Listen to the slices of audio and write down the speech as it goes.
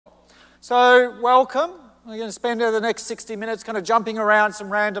So, welcome. We're going to spend the next 60 minutes kind of jumping around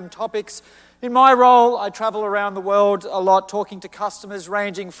some random topics. In my role, I travel around the world a lot talking to customers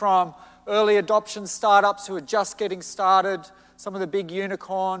ranging from early adoption startups who are just getting started, some of the big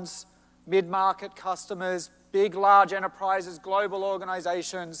unicorns, mid-market customers, big, large enterprises, global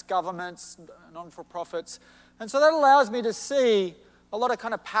organizations, governments, non-for-profits. And so that allows me to see a lot of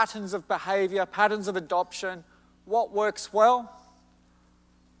kind of patterns of behavior, patterns of adoption, what works well,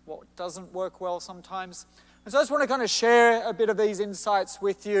 what doesn't work well sometimes. And so I just want to kind of share a bit of these insights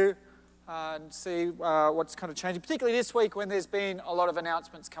with you and see what's kind of changing, particularly this week when there's been a lot of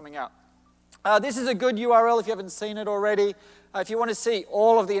announcements coming out. This is a good URL if you haven't seen it already. If you want to see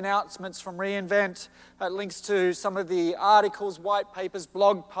all of the announcements from re:Invent, links to some of the articles, white papers,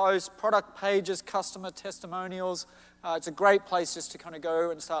 blog posts, product pages, customer testimonials. It's a great place just to kind of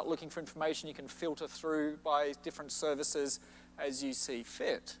go and start looking for information. You can filter through by different services as you see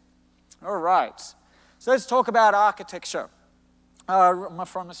fit. All right, so let's talk about architecture. I'm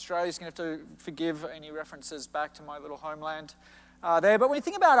from Australia, so you're going to have to forgive any references back to my little homeland there. But when you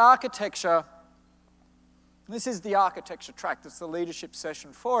think about architecture, this is the architecture track. That's the leadership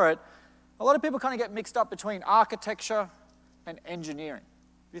session for it. A lot of people kind of get mixed up between architecture and engineering.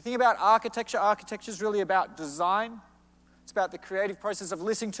 If you think about architecture, architecture is really about design. It's about the creative process of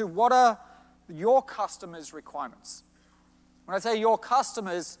listening to what are your customers' requirements. When I say your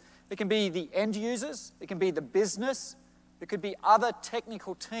customers, it can be the end users, it can be the business, it could be other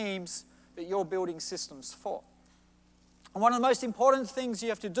technical teams that you're building systems for. And one of the most important things you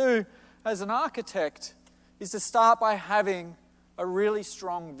have to do as an architect is to start by having a really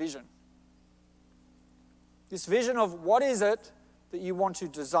strong vision. This vision of what is it that you want to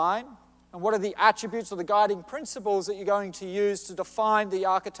design, and what are the attributes or the guiding principles that you're going to use to define the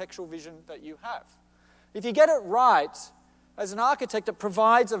architectural vision that you have. If you get it right, as an architect, it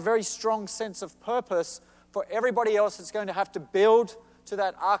provides a very strong sense of purpose for everybody else that's going to have to build to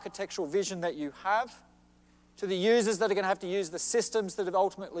that architectural vision that you have, to the users that are going to have to use the systems that have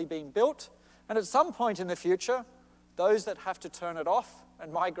ultimately been built, and at some point in the future, those that have to turn it off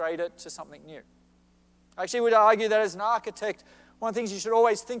and migrate it to something new. I actually would argue that as an architect, one of the things you should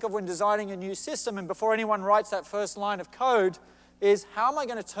always think of when designing a new system, and before anyone writes that first line of code, is how am I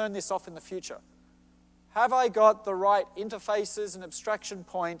going to turn this off in the future? Have I got the right interfaces and abstraction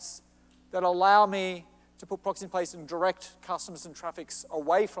points that allow me to put proxies in place and direct customers and traffics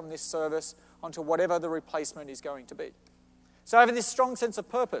away from this service onto whatever the replacement is going to be? So having this strong sense of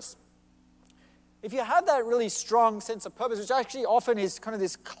purpose. If you have that really strong sense of purpose, which actually often is kind of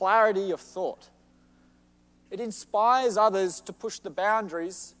this clarity of thought, it inspires others to push the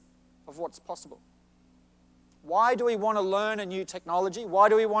boundaries of what's possible. Why do we want to learn a new technology? Why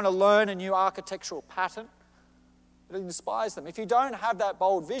do we want to learn a new architectural pattern? It inspires them. If you don't have that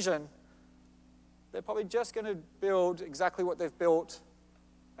bold vision, they're probably just going to build exactly what they've built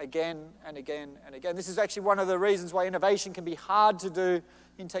again and again and again. This is actually one of the reasons why innovation can be hard to do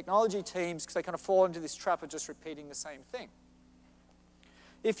in technology teams, because they kind of fall into this trap of just repeating the same thing.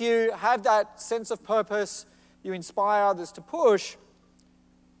 If you have that sense of purpose, you inspire others to push,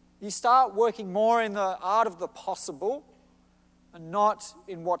 you start working more in the art of the possible and not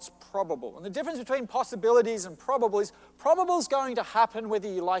in what's probable. And the difference between possibilities and probable is going to happen whether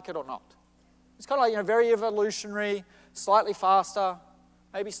you like it or not. It's kind of like, very evolutionary, slightly faster,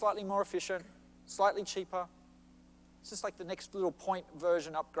 maybe slightly more efficient, slightly cheaper. It's just like the next little point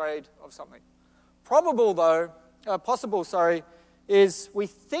version upgrade of something. Possible, is we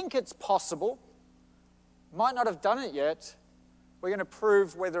think it's possible, might not have done it yet, we're going to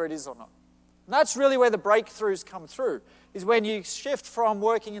prove whether it is or not. And that's really where the breakthroughs come through, is when you shift from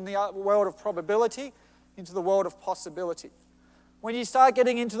working in the world of probability into the world of possibility. When you start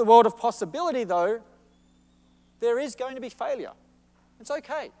getting into the world of possibility, though, there is going to be failure. It's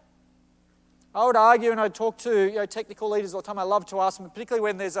okay. I would argue, and I talk to technical leaders all the time, I love to ask them, particularly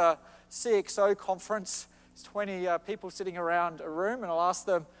when there's a CXO conference, there's 20 people sitting around a room, and I'll ask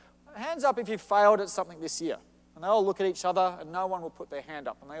them, hands up if you failed at something this year. And they all look at each other, and no one will put their hand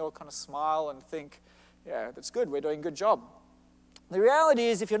up, and they all kind of smile and think, yeah, that's good, we're doing a good job. The reality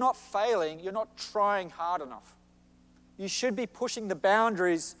is, if you're not failing, you're not trying hard enough. You should be pushing the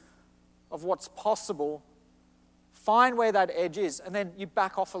boundaries of what's possible, find where that edge is, and then you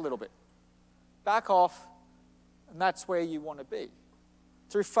back off a little bit. Back off, and that's where you want to be.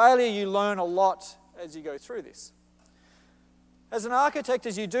 Through failure, you learn a lot as you go through this. As an architect,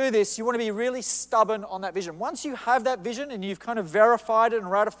 as you do this, you want to be really stubborn on that vision. Once you have that vision and you've kind of verified it and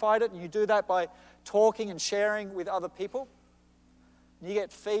ratified it, and you do that by talking and sharing with other people, and you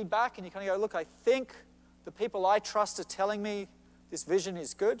get feedback and you kind of go, look, I think the people I trust are telling me this vision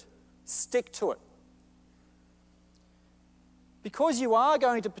is good. Stick to it. Because you are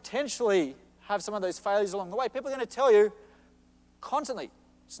going to potentially have some of those failures along the way, people are going to tell you constantly,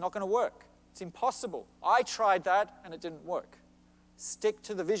 it's not going to work. It's impossible. I tried that and it didn't work. Stick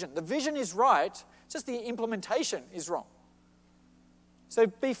to the vision. The vision is right, it's just the implementation is wrong. So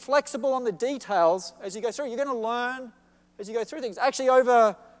be flexible on the details as you go through. You're going to learn as you go through things. Actually,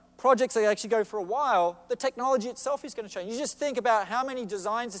 over projects that actually go for a while, the technology itself is going to change. You just think about how many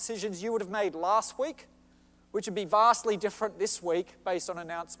design decisions you would have made last week, which would be vastly different this week based on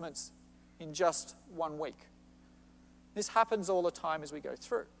announcements in just 1 week. This happens all the time as we go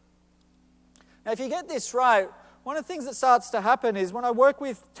through. Now, if you get this right, one of the things that starts to happen is when I work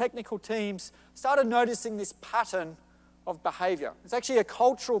with technical teams, I started noticing this pattern of behavior. It's actually a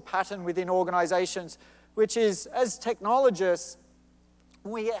cultural pattern within organizations, which is, as technologists,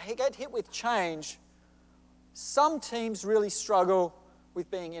 when we get hit with change, some teams really struggle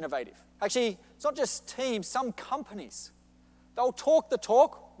with being innovative. Actually, it's not just teams, some companies. They'll talk the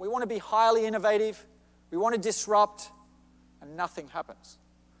talk. We want to be highly innovative. We want to disrupt, and nothing happens.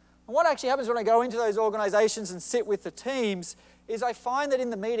 And what actually happens when I go into those organizations and sit with the teams is I find that in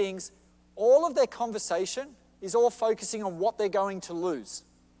the meetings, all of their conversation is all focusing on what they're going to lose.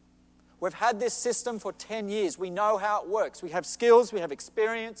 We've had this system for 10 years. We know how it works. We have skills, we have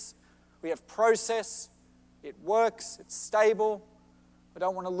experience, we have process. It works, it's stable. I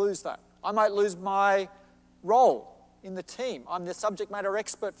don't want to lose that. I might lose my role in the team. I'm the subject matter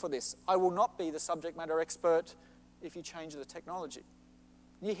expert for this. I will not be the subject matter expert if you change the technology.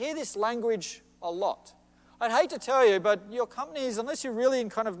 You hear this language a lot. I'd hate to tell you, but your companies, unless you're really in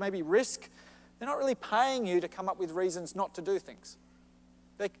kind of maybe risk, they're not really paying you to come up with reasons not to do things.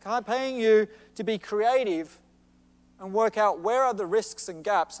 They're paying you to be creative and work out where are the risks and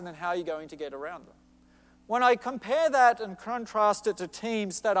gaps and then how you're going to get around them. When I compare that and contrast it to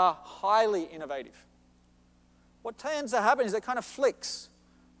teams that are highly innovative, what tends to happen is it kind of flicks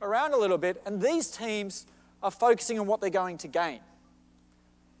around a little bit, and these teams are focusing on what they're going to gain.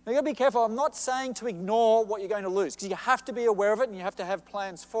 Now, you've got to be careful. I'm not saying to ignore what you're going to lose, because you have to be aware of it and you have to have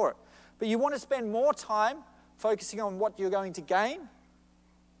plans for it. But you want to spend more time focusing on what you're going to gain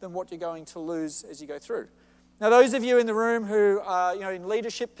than what you're going to lose as you go through. Now, those of you in the room who are in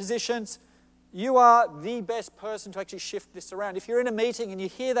leadership positions, you are the best person to actually shift this around. If you're in a meeting and you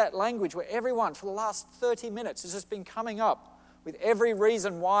hear that language where everyone for the last 30 minutes has just been coming up with every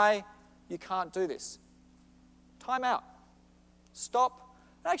reason why you can't do this, time out. Stop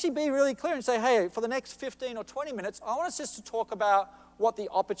and actually be really clear and say, hey, for the next 15 or 20 minutes, I want us just to talk about what the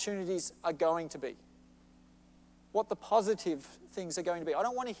opportunities are going to be, what the positive things are going to be. I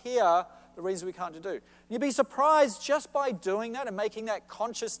don't want to hear the reasons we can't do. And you'd be surprised just by doing that and making that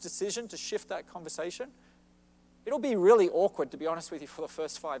conscious decision to shift that conversation. It'll be really awkward, to be honest with you, for the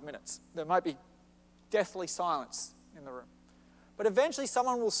first 5 minutes. There might be deathly silence in the room. But eventually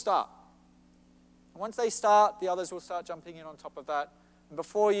someone will start. And once they start, the others will start jumping in on top of that. And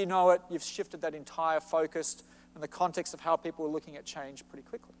before you know it, you've shifted that entire focus and the context of how people are looking at change pretty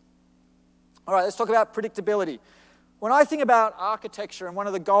quickly. All right, let's talk about predictability. When I think about architecture, and one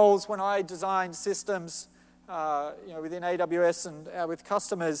of the goals when I design systems within AWS and with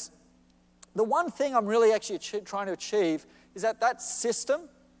customers, the one thing I'm really actually trying to achieve is that that system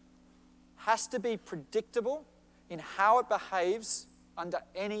has to be predictable in how it behaves under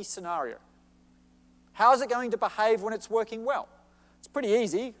any scenario. How is it going to behave when it's working well? It's pretty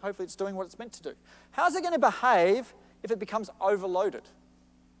easy. Hopefully it's doing what it's meant to do. How is it going to behave if it becomes overloaded?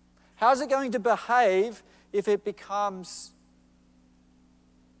 How is it going to behave if it becomes,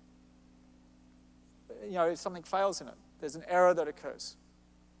 something fails in it? There's an error that occurs.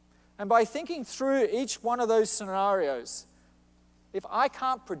 And by thinking through each one of those scenarios, if I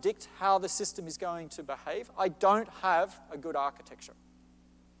can't predict how the system is going to behave, I don't have a good architecture.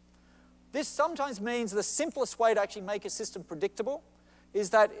 This sometimes means the simplest way to actually make a system predictable is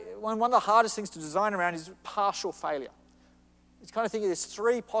that one of the hardest things to design around is partial failure. It's kind of thinking there's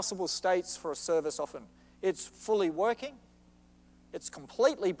 3 possible states for a service often. It's fully working, it's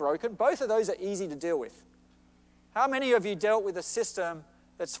completely broken. Both of those are easy to deal with. How many of you dealt with a system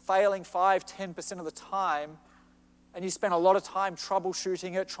that's failing 5-10% of the time, and you spend a lot of time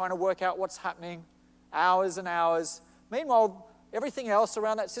troubleshooting it, trying to work out what's happening, hours and hours. Meanwhile, everything else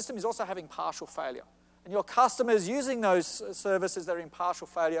around that system is also having partial failure. And your customers using those services that are in partial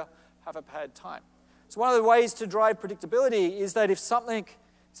failure have a bad time. So one of the ways to drive predictability is that if something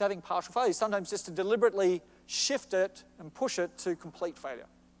is having partial failure, sometimes just to deliberately shift it and push it to complete failure.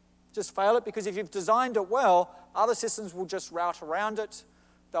 Just fail it, because if you've designed it well, other systems will just route around it.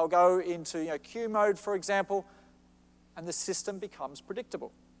 They'll go into queue mode, for example, and the system becomes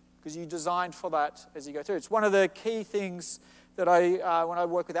predictable. because you designed for that as you go through. It's one of the key things that when I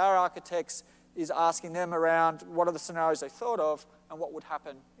work with our architects, is asking them around what are the scenarios they thought of and what would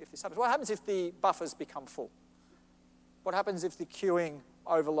happen if this happens. What happens if the buffers become full? What happens if the queuing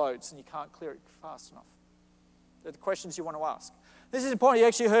overloads and you can't clear it fast enough? They're the questions you want to ask. This is important. You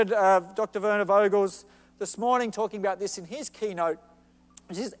actually heard Dr. Werner Vogels this morning talking about this in his keynote,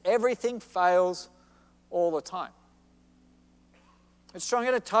 which is everything fails all the time. It's strong.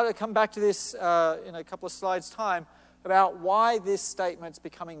 I'm going to come back to this in a couple of slides' time about why this statement's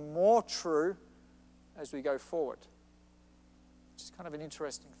becoming more true as we go forward. Which is kind of an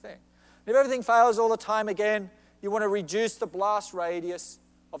interesting thing. If everything fails all the time, again, you want to reduce the blast radius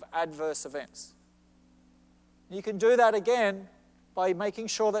of adverse events. You can do that again by making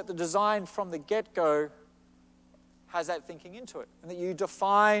sure that the design from the get-go has that thinking into it, and that you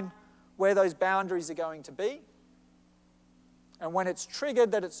define where those boundaries are going to be, and when it's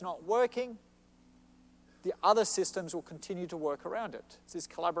triggered that it's not working, the other systems will continue to work around it. It's this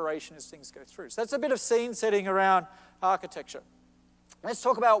collaboration as things go through. So that's a bit of scene setting around architecture. Let's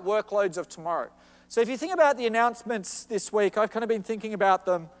talk about workloads of tomorrow. So if you think about the announcements this week, I've kind of been thinking about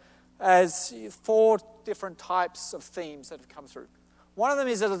them as 4 different types of themes that have come through. One of them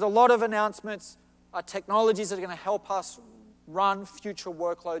is that there's a lot of announcements, technologies that are going to help us run future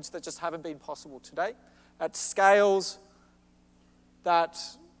workloads that just haven't been possible today at scales that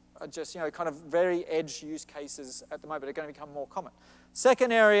are just, kind of very edge use cases at the moment are going to become more common.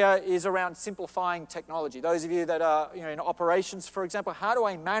 Second area is around simplifying technology. Those of you that are in operations, for example, how do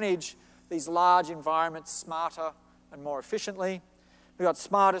I manage these large environments smarter and more efficiently? We've got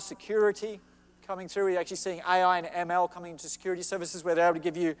smarter security coming through. We're actually seeing AI and ML coming into security services where they're able to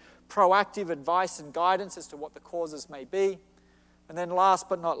give you proactive advice and guidance as to what the causes may be. And then last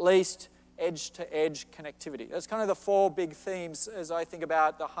but not least, edge-to-edge connectivity. That's kind of the 4 big themes as I think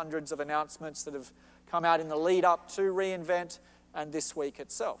about the hundreds of announcements that have come out in the lead up to reInvent and this week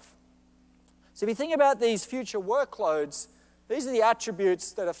itself. So if you think about these future workloads, these are the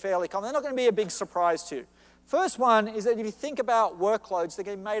attributes that are fairly common. They're not going to be a big surprise to you. First one is that if you think about workloads, they're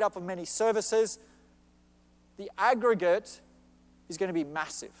going to be made up of many services. The aggregate is going to be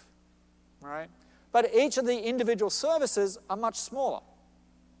massive, right? But each of the individual services are much smaller.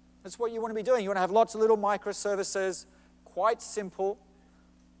 That's what you want to be doing. You want to have lots of little microservices, quite simple.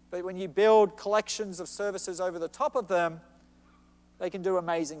 But when you build collections of services over the top of them, they can do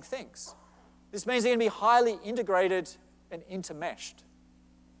amazing things. This means they're going to be highly integrated and intermeshed.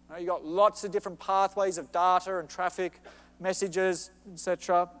 You've got lots of different pathways of data and traffic, messages,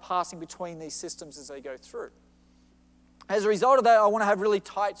 etc., passing between these systems as they go through. As a result of that, I want to have really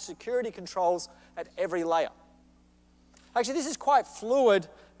tight security controls at every layer. Actually, this is quite fluid,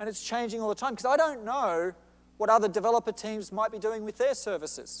 and it's changing all the time because I don't know what other developer teams might be doing with their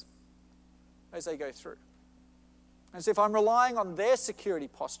services as they go through. And so if I'm relying on their security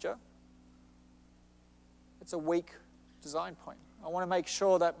posture, it's a weak design point. I want to make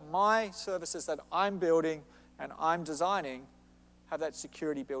sure that my services that I'm building and I'm designing have that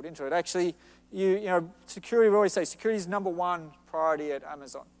security built into it. Actually, security, we always say security is #1 priority at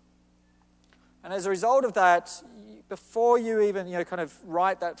Amazon. And as a result of that, before you even kind of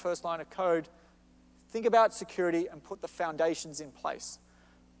write that first line of code, think about security and put the foundations in place.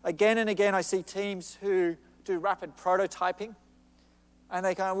 Again and again, I see teams who do rapid prototyping, and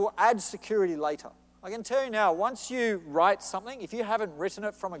they kind of will add security later. I can tell you now, once you write something, if you haven't written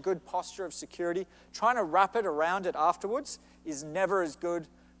it from a good posture of security, trying to wrap it around it afterwards is never as good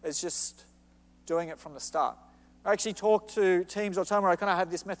as just doing it from the start. I actually talk to teams all the time where I kind of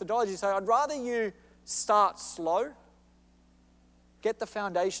have this methodology, say I'd rather you start slow, get the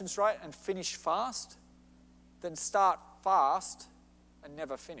foundations right and finish fast, than start fast and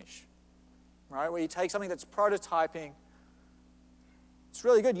never finish. Right? Where you take something that's prototyping, it's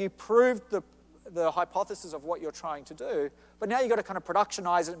really good. You proved the hypothesis of what you're trying to do, but now you've got to kind of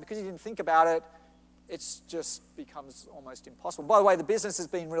productionize it, and because you didn't think about it, it just becomes almost impossible. By the way, the business has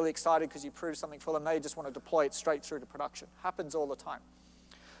been really excited because you proved something for them. They just want to deploy it straight through to production. Happens all the time.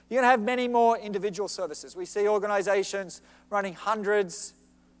 You're going to have many more individual services. We see organizations running hundreds,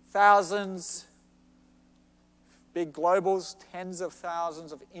 thousands, big globals, tens of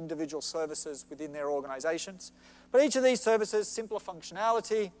thousands of individual services within their organizations. But each of these services, simpler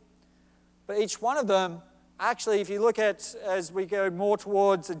functionality, but each one of them, actually, if you look at as we go more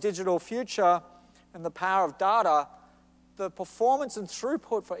towards a digital future and the power of data, the performance and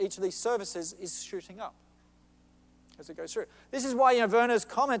throughput for each of these services is shooting up as it goes through. This is why Werner's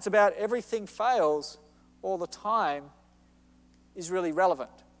comments about everything fails all the time is really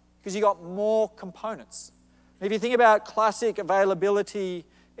relevant, because you've got more components. If you think about classic availability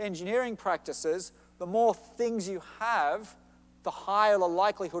engineering practices, the more things you have, the higher the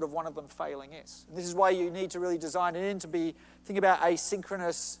likelihood of one of them failing is. And this is why you need to really design it in to think about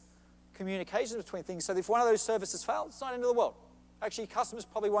asynchronous communications between things. So if one of those services fails, it's not the end of the world. Actually, customers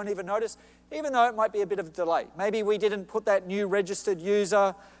probably won't even notice, even though it might be a bit of a delay. Maybe we didn't put that new registered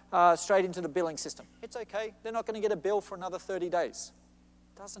user straight into the billing system. It's okay. They're not going to get a bill for another 30 days.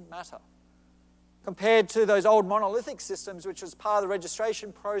 Doesn't matter. Compared to those old monolithic systems, which was part of the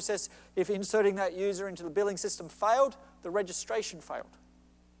registration process, if inserting that user into the billing system failed, the registration failed.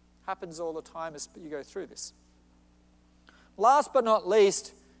 Happens all the time as you go through this. Last but not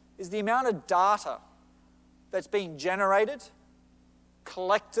least is the amount of data that's being generated,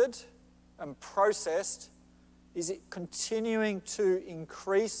 collected, and processed. Is it continuing to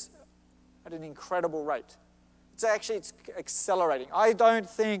increase at an incredible rate? It's accelerating. I don't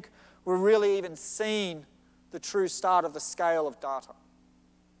think we're really even seeing the true start of the scale of data.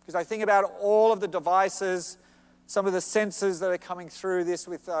 Because I think about all of the devices, some of the sensors that are coming through this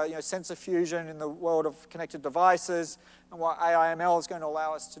with sensor fusion in the world of connected devices, and what AI/ML is going to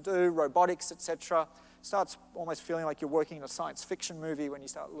allow us to do, robotics, etc. Starts almost feeling like you're working in a science fiction movie when you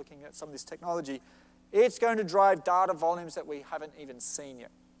start looking at some of this technology. It's going to drive data volumes that we haven't even seen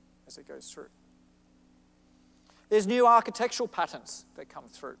yet as it goes through. There's new architectural patterns that come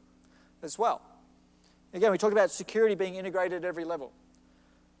through as well. Again, we talked about security being integrated at every level.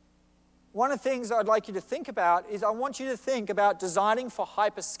 One of the things I'd like you to think about is I want you to think about designing for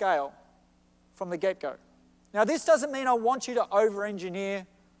hyperscale from the get-go. Now, this doesn't mean I want you to over-engineer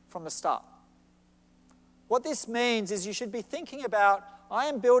from the start. What this means is you should be thinking about, I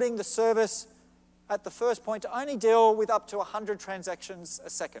am building the service at the first point to only deal with up to 100 transactions a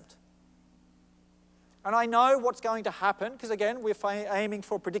second. And I know what's going to happen, because again, we're aiming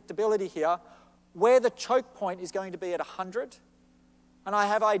for predictability here, where the choke point is going to be at 100. And I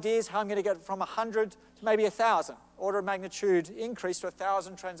have ideas how I'm going to get from 100 to maybe 1,000, order of magnitude increase to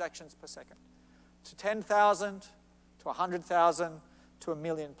 1,000 transactions per second, to 10,000, to 100,000, to 1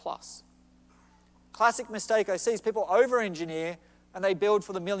 million plus. Classic mistake I see is people over-engineer and they build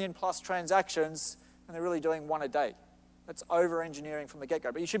for the 1 million plus transactions and they're really doing one a day. That's over-engineering from the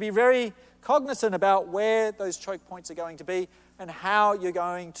get-go. But you should be very cognizant about where those choke points are going to be and how you're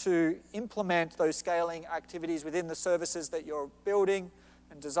going to implement those scaling activities within the services that you're building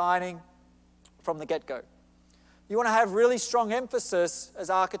and designing from the get-go. You want to have really strong emphasis as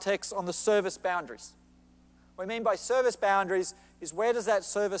architects on the service boundaries. What I mean by service boundaries is where does that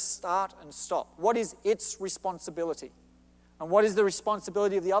service start and stop? What is its responsibility? And what is the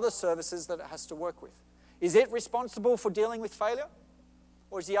responsibility of the other services that it has to work with? Is it responsible for dealing with failure?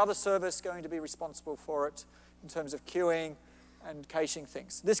 Or is the other service going to be responsible for it in terms of queuing and caching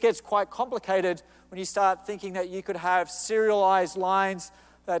things? This gets quite complicated when you start thinking that you could have serialized lines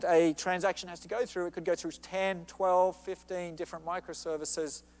that a transaction has to go through. It could go through 10, 12, 15 different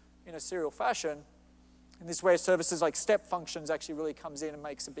microservices in a serial fashion. And this is where services like step functions actually really comes in and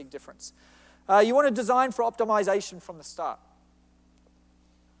makes a big difference. You want to design for optimization from the start.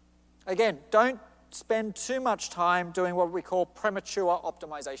 Again, don't spend too much time doing what we call premature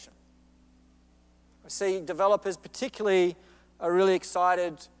optimization. I see developers particularly are really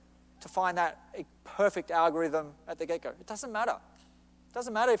excited to find that a perfect algorithm at the get-go. It doesn't matter. It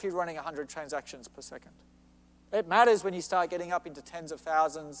doesn't matter if you're running 100 transactions per second. It matters when you start getting up into tens of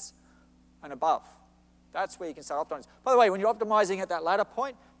thousands and above. That's where you can start optimizing. By the way, when you're optimizing at that latter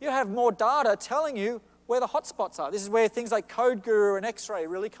point, you have more data telling you where the hotspots are. This is where things like CodeGuru and X-Ray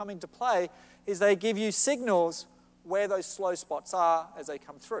really come into play, is they give you signals where those slow spots are as they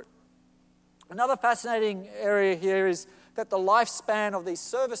come through. Another fascinating area here is that the lifespan of these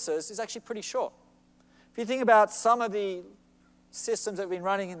services is actually pretty short. If you think about some of the systems that have been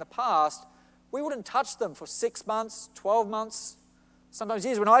running in the past, we wouldn't touch them for 6 months, 12 months, sometimes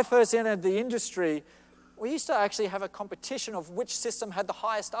years. When I first entered the industry, we used to actually have a competition of which system had the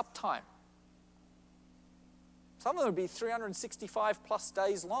highest uptime. Some of them would be 365 plus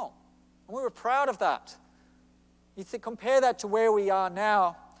days long. And we were proud of that. You compare that to where we are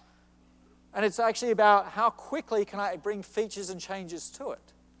now, and it's actually about how quickly can I bring features and changes to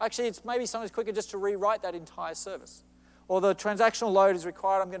it. Actually, it's maybe sometimes quicker just to rewrite that entire service. Or the transactional load is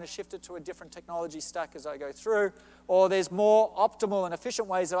required, I'm going to shift it to a different technology stack as I go through. Or there's more optimal and efficient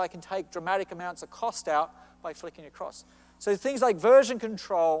ways that I can take dramatic amounts of cost out by flicking across. So things like version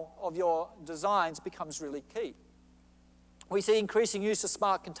control of your designs becomes really key. We see increasing use of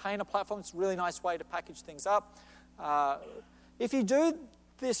smart container platforms. It's a really nice way to package things up. If you do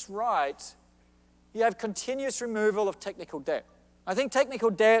this right, you have continuous removal of technical debt. I think technical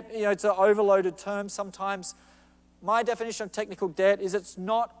debt, it's an overloaded term sometimes. my definition of technical debt is it's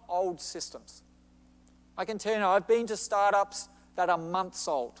not old systems. I can tell you now, I've been to startups that are months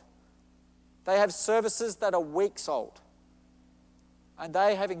old. They have services that are weeks old. And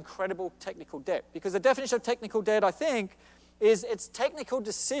they have incredible technical debt. Because the definition of technical debt, I think, is it's technical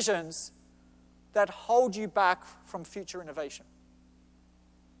decisions that hold you back from future innovation.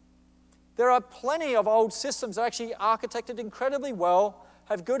 There are plenty of old systems that are actually architected incredibly well,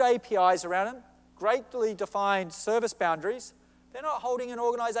 have good APIs around them, greatly defined service boundaries. They're not holding an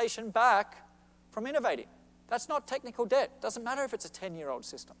organization back from innovating. That's not technical debt. It doesn't matter if it's a 10-year-old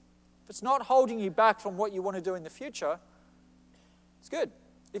system. If it's not holding you back from what you want to do in the future, it's good.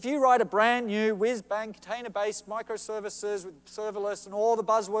 If you write a brand new whiz-bang container-based microservices with serverless and all the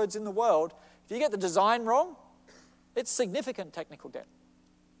buzzwords in the world, if you get the design wrong, it's significant technical debt.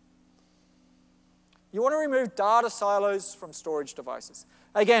 You want to remove data silos from storage devices.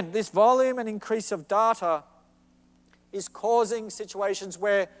 Again, this volume and increase of data is causing situations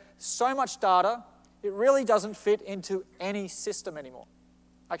where so much data, it really doesn't fit into any system anymore.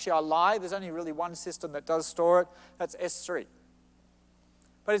 Actually, I lie. There's only really one system that does store it. That's S3.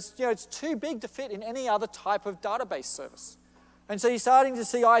 But it's too big to fit in any other type of database service. And so you're starting to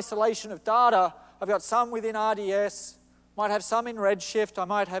see isolation of data. I've got some within RDS, might have some in Redshift, I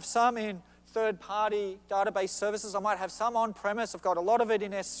might have some in third-party database services, I might have some on-premise, I've got a lot of it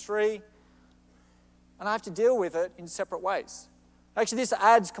in S3, and I have to deal with it in separate ways. Actually, this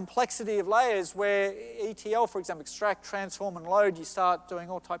adds complexity of layers where ETL, for example, extract, transform, and load, you start doing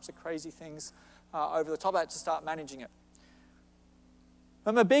all types of crazy things over the top of that to start managing it.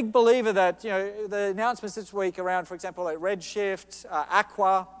 I'm a big believer that, the announcements this week around, for example, like Redshift,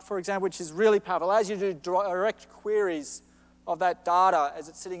 Aqua, for example, which is really powerful, allows you to do direct queries of that data as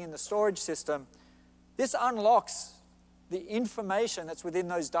it's sitting in the storage system. This unlocks the information that's within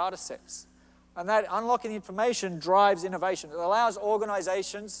those data sets. And that unlocking the information drives innovation. It allows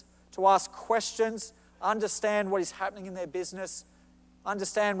organizations to ask questions, understand what is happening in their business,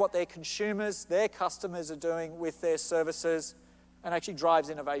 understand what their consumers, their customers are doing with their services, and actually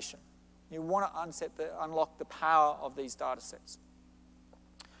drives innovation. You want to unlock the power of these data sets.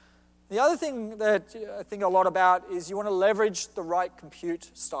 The other thing that I think a lot about is you want to leverage the right compute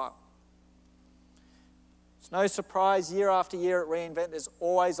style. It's no surprise, year after year at re:Invent, there's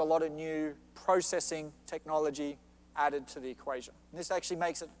always a lot of new processing technology added to the equation. And this actually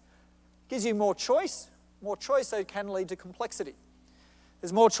gives you more choice that can lead to complexity.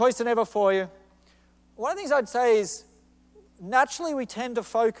 There's more choice than ever for you. One of the things I'd say is, naturally, we tend to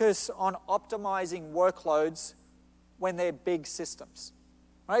focus on optimizing workloads when they're big systems.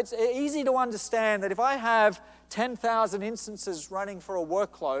 Right? It's easy to understand that if I have 10,000 instances running for a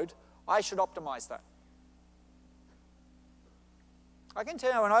workload, I should optimize that. I can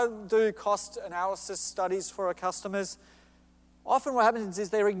tell you, when I do cost analysis studies for our customers, often what happens is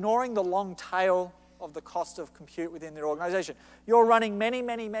they're ignoring the long tail of the cost of compute within their organization. You're running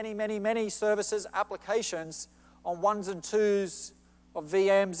many services, applications on ones and twos of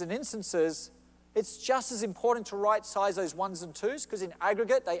VMs and instances. It's just as important to right-size those ones and twos because in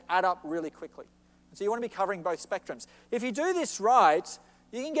aggregate, they add up really quickly. And so you want to be covering both spectrums. If you do this right,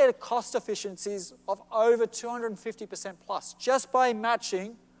 you can get cost efficiencies of over 250% plus just by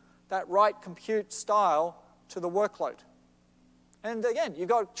matching that right compute style to the workload. And again, you've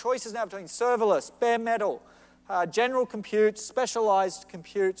got choices now between serverless, bare metal, general compute, specialized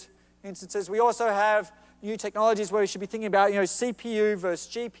compute instances. We also have new technologies where we should be thinking about CPU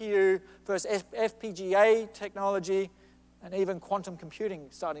versus GPU versus FPGA technology, and even quantum computing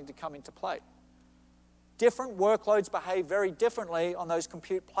starting to come into play. Different workloads behave very differently on those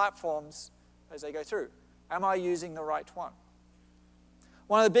compute platforms as they go through. Am I using the right one?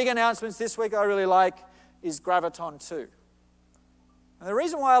 One of the big announcements this week I really like is Graviton 2. And the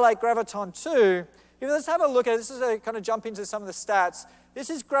reason why I like Graviton 2, let's have a look at it. This is a kind of jump into some of the stats. This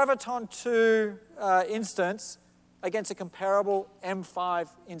is Graviton 2 instance against a comparable M5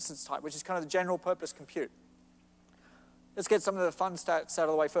 instance type, which is kind of the general purpose compute. Let's get some of the fun stats out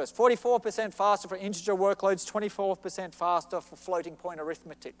of the way first. 44% faster for integer workloads, 24% faster for floating point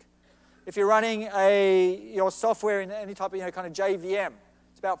arithmetic. If you're running your software in any type of kind of JVM,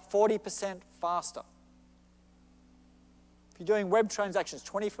 it's about 40% faster. If you're doing web transactions,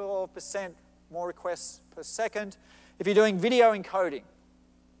 24% more requests per second. If you're doing video encoding,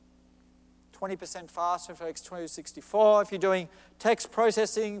 20% faster for X264. If you're doing text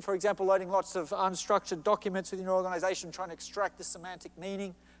processing, for example, loading lots of unstructured documents within your organization, trying to extract the semantic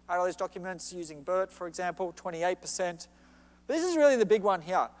meaning out of those documents using BERT, for example, 28%. But this is really the big one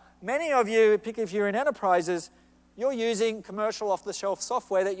here. Many of you, particularly if you're in enterprises, you're using commercial off-the-shelf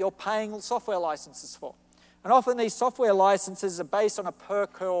software that you're paying software licenses for. And often these software licenses are based on a per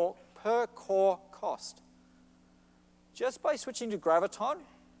core cost. Just by switching to Graviton,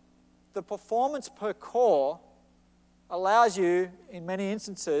 the performance per core allows you, in many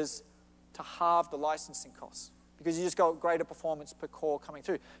instances, to halve the licensing costs because you just got greater performance per core coming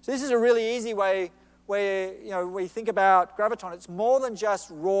through. So this is a really easy way where we think about Graviton. It's more than just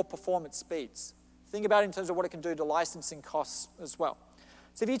raw performance speeds. Think about it in terms of what it can do to licensing costs as well.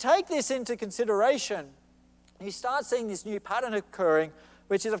 So if you take this into consideration, you start seeing this new pattern occurring,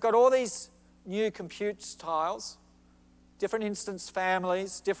 which is I've got all these new compute styles, different instance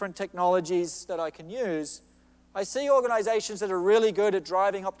families, different technologies that I can use. I see organizations that are really good at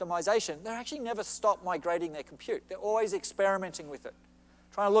driving optimization. They're actually never stop migrating their compute. They're always experimenting with it,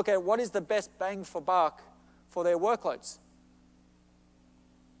 trying to look at what is the best bang for buck for their workloads.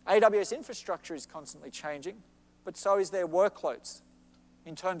 AWS infrastructure is constantly changing, but so is their workloads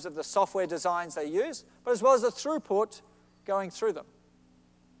in terms of the software designs they use, but as well as the throughput going through them.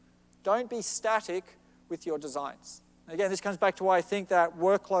 Don't be static with your designs. Again, this comes back to why I think that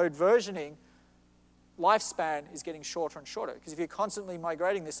workload versioning lifespan is getting shorter and shorter, because if you're constantly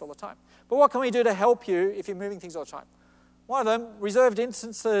migrating this all the time. But what can we do to help you if you're moving things all the time? One of them, reserved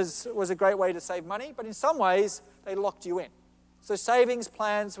instances was a great way to save money, but in some ways, they locked you in. So savings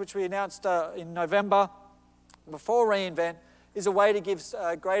plans, which we announced in November before reInvent, is a way to give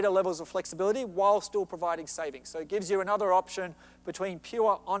greater levels of flexibility while still providing savings. So it gives you another option between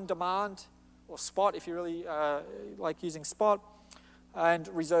pure on-demand or Spot, if you really like using Spot, and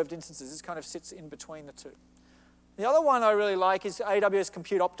reserved instances. This kind of sits in between the two. The other one I really like is AWS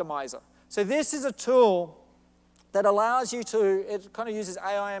Compute Optimizer. So this is a tool that allows you to, it kind of uses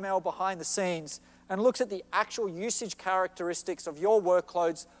AI/ML behind the scenes and looks at the actual usage characteristics of your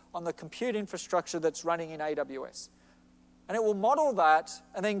workloads on the compute infrastructure that's running in AWS. And it will model that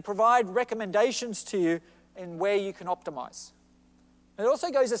and then provide recommendations to you in where you can optimize. It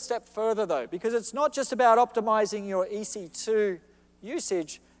also goes a step further though, because it's not just about optimizing your EC2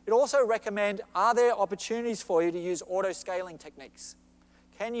 usage, it also recommends, are there opportunities for you to use auto-scaling techniques?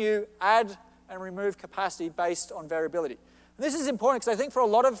 Can you add and remove capacity based on variability? And this is important because I think for a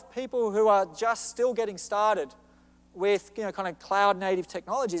lot of people who are just still getting started with kind of cloud-native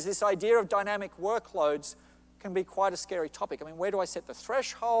technologies, this idea of dynamic workloads can be quite a scary topic. I mean, where do I set the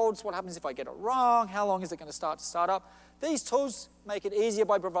thresholds? What happens if I get it wrong? How long is it going to start up? These tools make it easier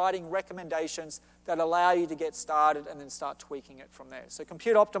by providing recommendations that allow you to get started and then start tweaking it from there. So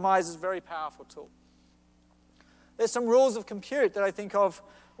Compute Optimizer is a very powerful tool. There's some rules of compute that I think of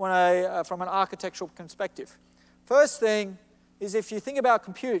when from an architectural perspective. First thing is if you think about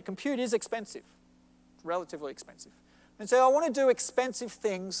compute, compute is expensive, relatively expensive. And so I want to do expensive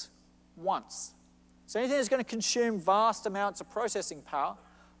things once. So anything that's going to consume vast amounts of processing power,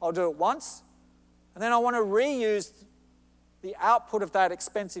 I'll do it once, and then I want to reuse the output of that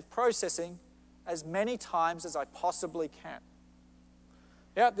expensive processing as many times as I possibly can.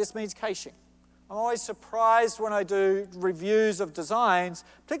 Yeah, this means caching. I'm always surprised when I do reviews of designs,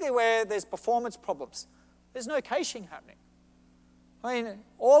 particularly where there's performance problems. There's no caching happening. I mean,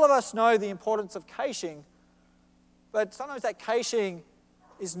 all of us know the importance of caching, but sometimes that caching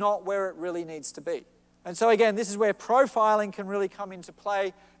is not where it really needs to be. And so again, this is where profiling can really come into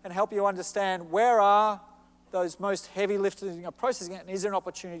play and help you understand where are those most heavy lifting of processing and is there an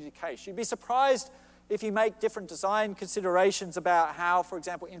opportunity to cache. You'd be surprised if you make different design considerations about how, for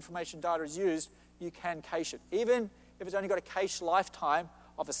example, information data is used, you can cache it, even if it's only got a cache lifetime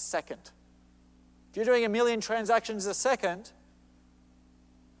of a second. If you're doing 1 million transactions a second,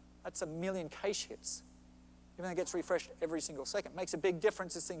 that's 1 million cache hits. Even though it gets refreshed every single second. It makes a big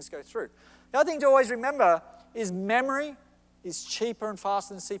difference as things go through. The other thing to always remember is memory is cheaper and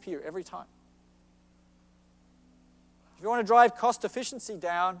faster than CPU every time. If you want to drive cost efficiency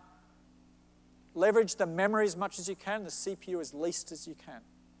down, leverage the memory as much as you can, the CPU as least as you can,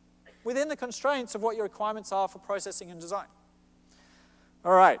 within the constraints of what your requirements are for processing and design.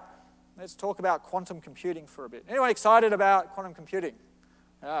 All right, let's talk about quantum computing for a bit. Anyone excited about quantum computing?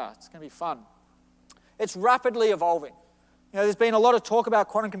 Yeah, it's going to be fun. It's rapidly evolving. There's been a lot of talk about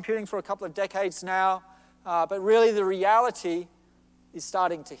quantum computing for a couple of decades now, but really the reality is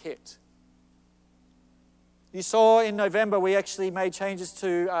starting to hit. You saw in November we actually made changes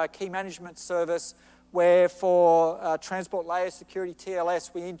to key management service where for transport layer security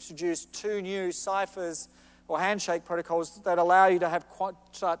TLS we introduced 2 new ciphers or handshake protocols that allow you to have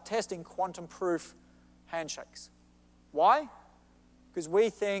start testing quantum-proof handshakes. Why? Because we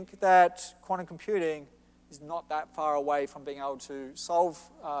think that quantum computing is not that far away from being able to solve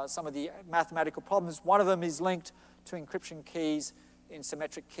some of the mathematical problems. One of them is linked to encryption keys in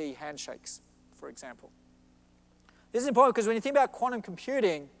symmetric key handshakes, for example. This is important because when you think about quantum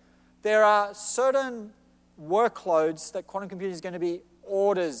computing, there are certain workloads that quantum computing is going to be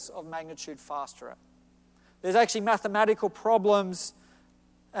orders of magnitude faster at. There's actually mathematical problems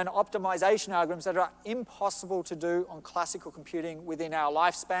and optimization algorithms that are impossible to do on classical computing within our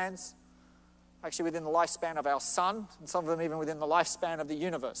lifespans, actually within the lifespan of our sun, and some of them even within the lifespan of the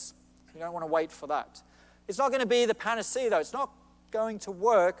universe. You don't want to wait for that. It's not going to be the panacea, though. It's not going to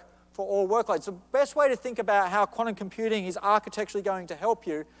work for all workloads. The best way to think about how quantum computing is architecturally going to help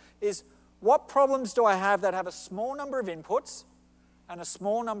you is, what problems do I have that have a small number of inputs and a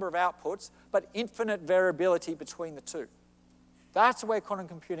small number of outputs, but infinite variability between the two? That's where quantum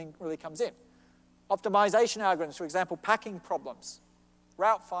computing really comes in. Optimization algorithms, for example, packing problems,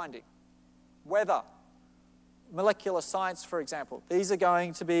 route finding, weather, molecular science, for example. These are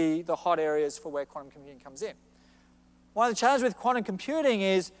going to be the hot areas for where quantum computing comes in. One of the challenges with quantum computing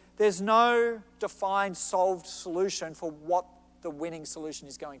is there's no defined solved solution for what the winning solution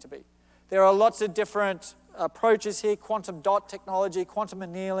is going to be. There are lots of different approaches here: quantum dot technology, quantum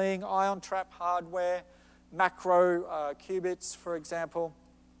annealing, ion trap hardware, macro qubits, for example,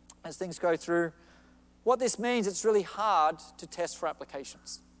 as things go through. What this means, it's really hard to test for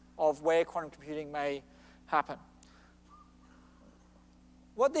applications of where quantum computing may happen.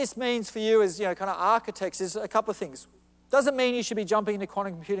 What this means for you as kind of architects is a couple of things. Doesn't mean you should be jumping into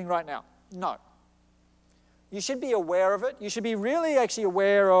quantum computing right now. No. You should be aware of it. You should be really actually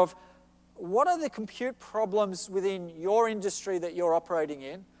aware of what are the compute problems within your industry that you're operating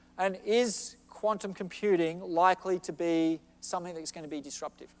in, and is quantum computing likely to be something that's going to be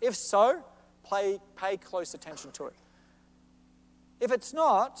disruptive? If so, pay close attention to it. If it's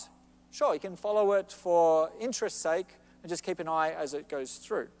not, sure, you can follow it for interest's sake and just keep an eye as it goes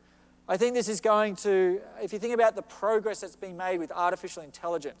through. I think this is going to, if you think about the progress that's been made with artificial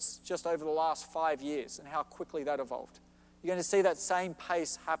intelligence just over the last 5 years and how quickly that evolved, you're going to see that same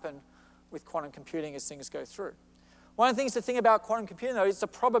pace happen with quantum computing as things go through. One of the things to think about quantum computing, though, is it's a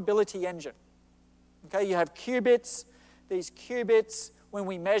probability engine. Okay, you have qubits. These qubits, when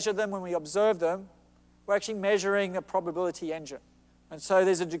we measure them, when we observe them, we're actually measuring the probability engine. And so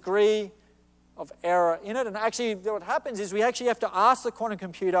there's a degree of error in it. And actually what happens is we actually have to ask the quantum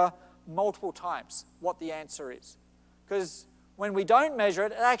computer multiple times what the answer is. Because when we don't measure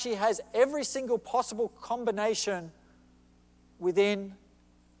it, it actually has every single possible combination within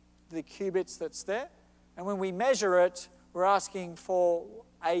the qubits that's there. And when we measure it, we're asking for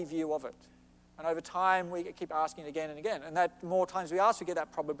a view of it. And over time, we keep asking again and again. And that more times we ask, we get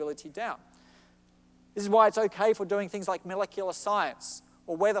that probability down. This is why it's okay for doing things like molecular science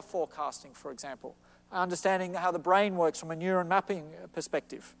or weather forecasting, for example, understanding how the brain works from a neuron mapping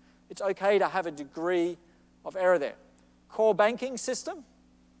perspective. It's okay to have a degree of error there. Core banking system?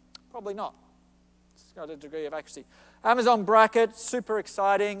 Probably not. It's got a degree of accuracy. Amazon bracket, super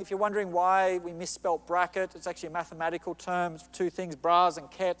exciting. If you're wondering why we misspelt bracket, it's actually a mathematical term, two things, bras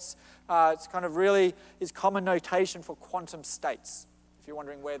and kets. It's kind of really is common notation for quantum states, if you're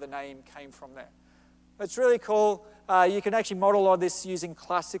wondering where the name came from there. It's really cool. You can actually model all this using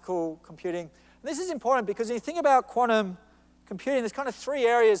classical computing. And this is important because when you think about quantum computing, there's kind of three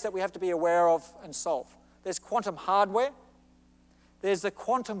areas that we have to be aware of and solve. There's quantum hardware. There's the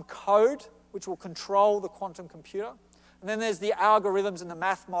quantum code, which will control the quantum computer. And then there's the algorithms and the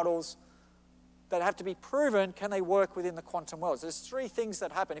math models that have to be proven, can they work within the quantum world? So there's three things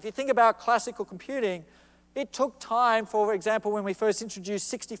that happen. If you think about classical computing, it took time, for example, when we first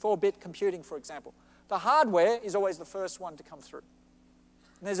introduced 64-bit computing, for example. The hardware is always the first one to come through.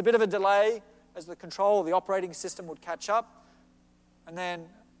 And there's a bit of a delay as the control of the operating system would catch up, and then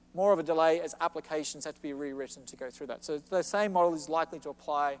more of a delay as applications have to be rewritten to go through that. So the same model is likely to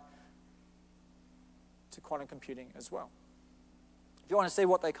apply to quantum computing as well. If you want to see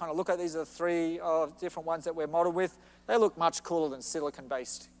what they kind of look at, these are the three different ones that we're modeled with. They look much cooler than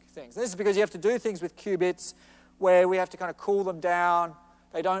silicon-based things. This is because you have to do things with qubits where we have to kind of cool them down.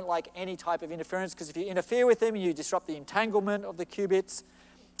 They don't like any type of interference, because if you interfere with them, you disrupt the entanglement of the qubits.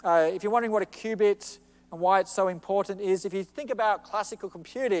 If you're wondering what a qubit and why it's so important is, if you think about classical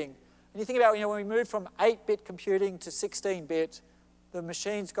computing, and you think about when we moved from 8-bit computing to 16-bit, the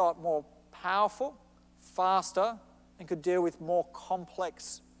machines got more powerful, faster, and could deal with more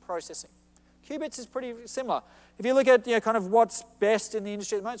complex processing. Qubits is pretty similar. If you look at kind of what's best in the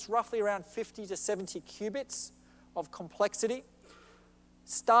industry at the moment, it's roughly around 50 to 70 qubits of complexity.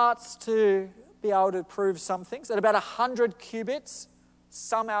 Starts to be able to prove some things. At about 100 qubits,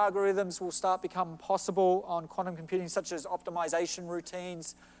 some algorithms will start become possible on quantum computing, such as optimization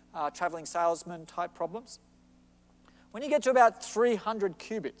routines, traveling salesman type problems. When you get to about 300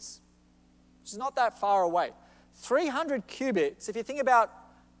 qubits, which is not that far away, 300 qubits, if you think about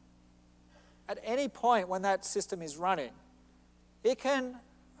at any point when that system is running, it can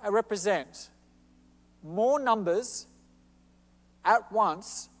represent more numbers at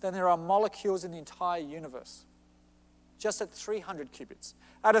once than there are molecules in the entire universe, just at 300 qubits.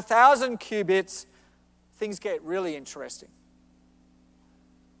 At 1,000 qubits, things get really interesting.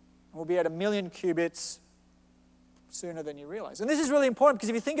 We'll be at 1 million qubits sooner than you realize. And this is really important because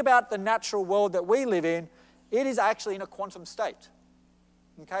if you think about the natural world that we live in, it is actually in a quantum state.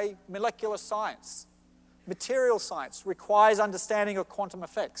 Okay? Molecular science, material science requires understanding of quantum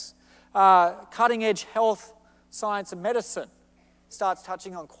effects. Cutting-edge health science and medicine starts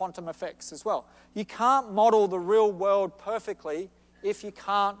touching on quantum effects as well. You can't model the real world perfectly if you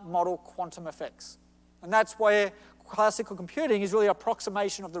can't model quantum effects. And that's where classical computing is really an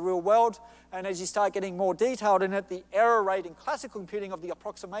approximation of the real world. And as you start getting more detailed in it, the error rate in classical computing of the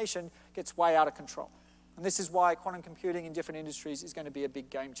approximation gets way out of control. And this is why quantum computing in different industries is going to be a big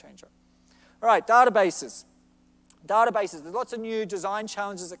game changer. All right, databases. Databases, there's lots of new design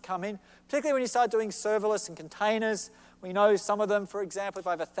challenges that come in, particularly when you start doing serverless and containers. We know some of them, for example, if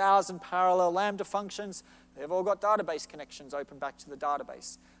I have 1,000 parallel Lambda functions, they've all got database connections open back to the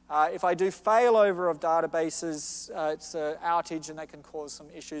database. If I do failover of databases, it's an outage and that can cause some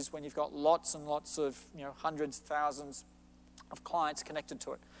issues when you've got lots and lots of, hundreds, thousands of clients connected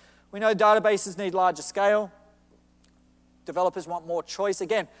to it. We know databases need larger scale. Developers want more choice.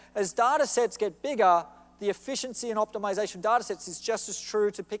 Again, as data sets get bigger, the efficiency and optimization of data sets is just as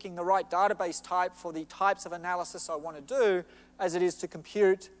true to picking the right database type for the types of analysis I want to do as it is to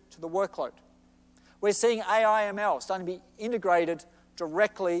compute to the workload. We're seeing AI/ML starting to be integrated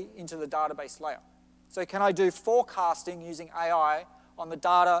directly into the database layer. So can I do forecasting using AI on the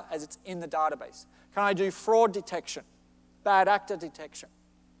data as it's in the database? Can I do fraud detection, bad actor detection,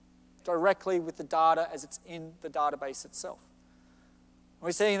 directly with the data as it's in the database itself?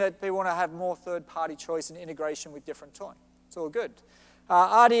 We're seeing that people want to have more third-party choice and integration with different tooling. It's all good.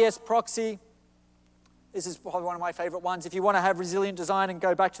 RDS proxy, this is probably one of my favorite ones. If you want to have resilient design and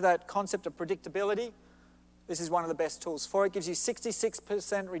go back to that concept of predictability, this is one of the best tools for it. It gives you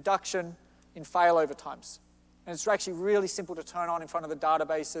 66% reduction in failover times. And it's actually really simple to turn on in front of the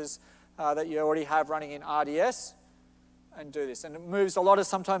databases that you already have running in RDS and do this. And it moves a lot of,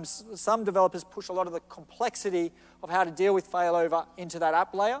 sometimes some developers push a lot of the complexity of how to deal with failover into that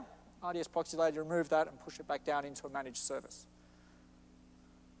app layer. RDS proxy layer, you remove that and push it back down into a managed service.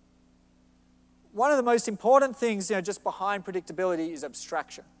 One of the most important things, just behind predictability is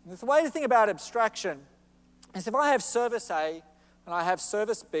abstraction. And the way to think about abstraction is if I have service A and I have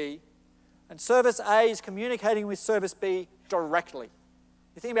service B, and service A is communicating with service B directly.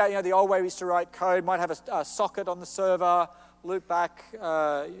 You think about, the old way we used to write code, might have a socket on the server, loopback,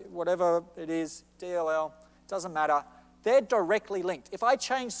 whatever it is, DLL, doesn't matter. They're directly linked. If I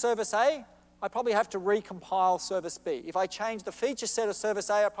change service A, I probably have to recompile service B. If I change the feature set of service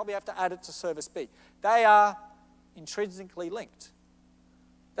A, I probably have to add it to service B. They are intrinsically linked.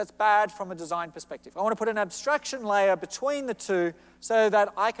 That's bad from a design perspective. I want to put an abstraction layer between the two so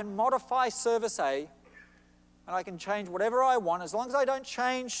that I can modify service A and I can change whatever I want. As long as I don't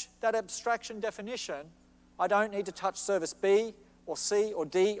change that abstraction definition, I don't need to touch service B or C or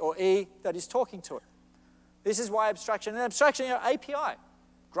D or E that is talking to it. This is why abstraction, and abstraction, API,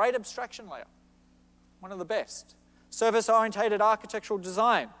 great abstraction layer, one of the best. Service-oriented architectural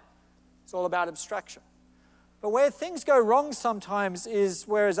design, it's all about abstraction. But where things go wrong sometimes is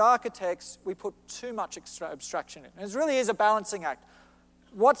where as architects, we put too much abstraction in. And it really is a balancing act.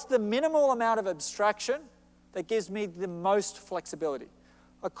 What's the minimal amount of abstraction that gives me the most flexibility?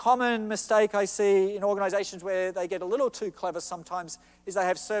 A common mistake I see in organizations where they get a little too clever sometimes is they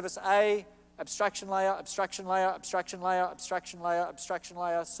have service A, abstraction layer, abstraction layer, abstraction layer, abstraction layer, abstraction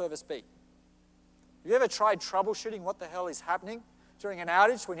layer, service B. Have you ever tried troubleshooting what the hell is happening during an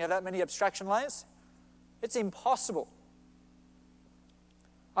outage when you have that many abstraction layers? It's impossible.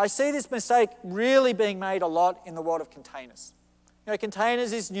 I see this mistake really being made a lot in the world of containers.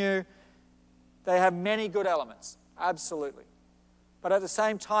 Containers is new. They have many good elements, absolutely. But at the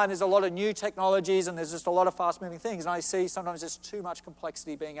same time, there's a lot of new technologies and there's just a lot of fast-moving things. And I see sometimes there's too much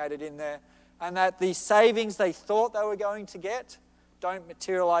complexity being added in there and that the savings they thought they were going to get don't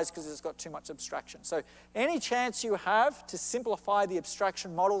materialize because it's got too much abstraction. So any chance you have to simplify the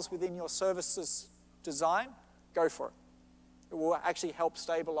abstraction models within your services design, go for it. It will actually help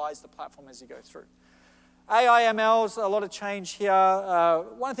stabilize the platform as you go through. AI/ML's a lot of change here.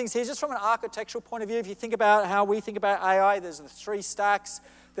 One of the things here, just from an architectural point of view, if you think about how we think about AI, there's the three stacks.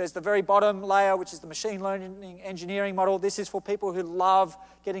 There's the very bottom layer, which is the machine learning engineering model. This is for people who love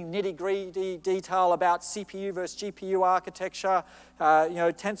getting nitty-gritty detail about CPU versus GPU architecture,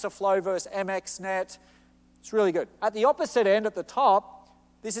 TensorFlow versus MXNet. It's really good. At the opposite end, at the top,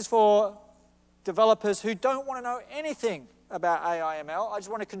 this is for developers who don't want to know anything about AI/ML. I just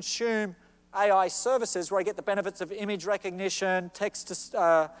want to consume AI services where I get the benefits of image recognition, text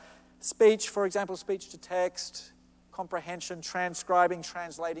to speech, for example, speech to text, comprehension, transcribing,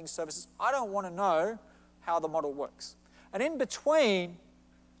 translating services. I don't want to know how the model works. And in between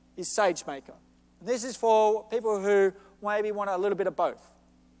is SageMaker. And this is for people who maybe want a little bit of both.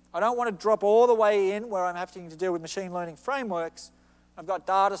 I don't want to drop all the way in where I'm having to deal with machine learning frameworks. I've got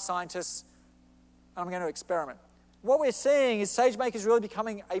data scientists, and I'm going to experiment. What we're seeing is SageMaker is really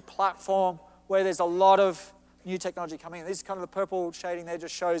becoming a platform where there's a lot of new technology coming in. This is kind of the purple shading there,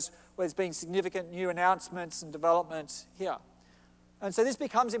 just shows where there's been significant new announcements and development here. And so this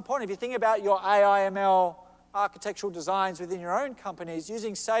becomes important. If you think about your AI/ML architectural designs within your own companies,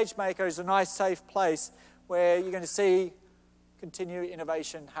 using SageMaker is a nice, safe place where you're going to see continued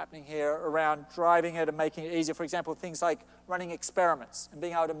innovation happening here around driving it and making it easier. For example, things like running experiments and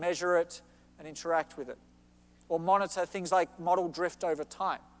being able to measure it and interact with it, or monitor things like model drift over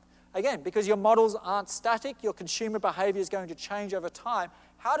time. Again, because your models aren't static, your consumer behavior is going to change over time.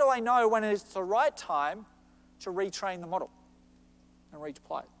 How do I know when it's the right time to retrain the model and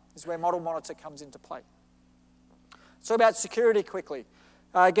redeploy it? This is where Model Monitor comes into play. So about security quickly.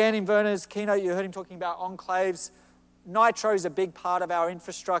 Again, in Werner's keynote, you heard him talking about enclaves. Nitro is a big part of our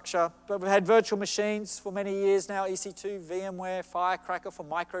infrastructure, but we've had virtual machines for many years now, EC2, VMware, Firecracker for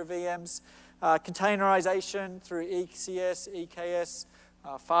micro VMs, containerization through ECS, EKS,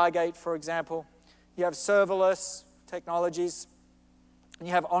 Fargate, for example. You have serverless technologies, and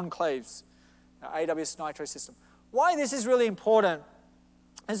you have enclaves, AWS Nitro system. Why this is really important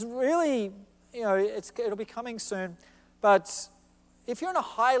is really, it'll be coming soon, but if you're in a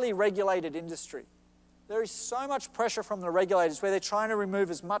highly regulated industry, there is so much pressure from the regulators where they're trying to remove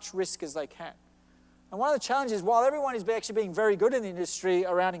as much risk as they can. And one of the challenges, while everyone is actually being very good in the industry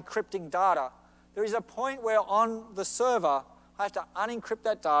around encrypting data, there is a point where on the server, I have to unencrypt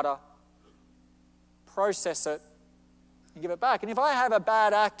that data, process it, and give it back. And if I have a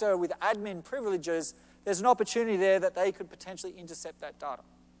bad actor with admin privileges, there's an opportunity there that they could potentially intercept that data.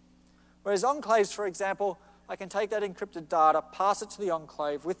 Whereas enclaves, for example, I can take that encrypted data, pass it to the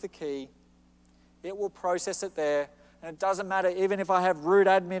enclave with the key, it will process it there, and it doesn't matter, even if I have root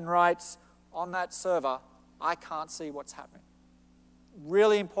admin rights on that server, I can't see what's happening.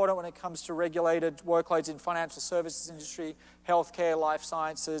 Really important when it comes to regulated workloads in financial services industry, healthcare, life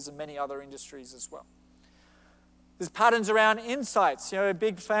sciences, and many other industries as well. There's patterns around insights. A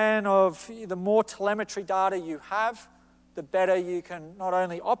big fan of the more telemetry data you have, the better you can not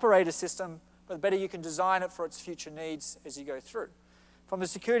only operate a system, but the better you can design it for its future needs as you go through. From a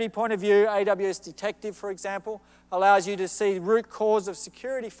security point of view, AWS Detective, for example, allows you to see root cause of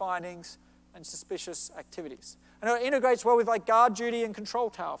security findings and suspicious activities. And it integrates well with like GuardDuty and Control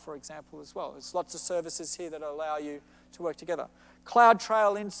Tower, for example, as well. There's lots of services here that allow you to work together.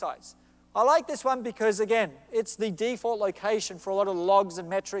 CloudTrail Insights. I like this one because, again, it's the default location for a lot of the logs and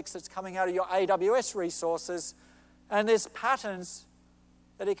metrics that's coming out of your AWS resources, and there's patterns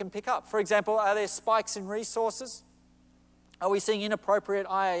that it can pick up. For example, are there spikes in resources? Are we seeing inappropriate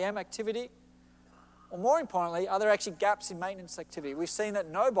IAM activity? Or more importantly, are there actually gaps in maintenance activity? We've seen that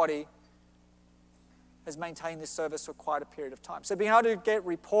nobody has maintained this service for quite a period of time. So being able to get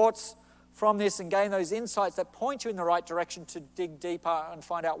reports from this and gain those insights that point you in the right direction to dig deeper and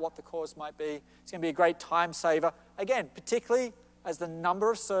find out what the cause might be, it's going to be a great time saver. Again, particularly as the number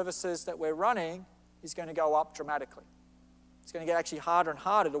of services that we're running is going to go up dramatically. It's going to get actually harder and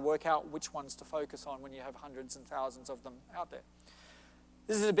harder to work out which ones to focus on when you have hundreds and thousands of them out there.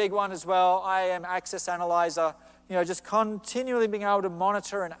 This is a big one as well, IAM Access Analyzer. Just continually being able to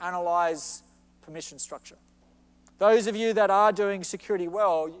monitor and analyze permission structure. Those of you that are doing security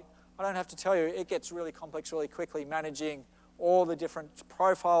well, I don't have to tell you, it gets really complex really quickly, managing all the different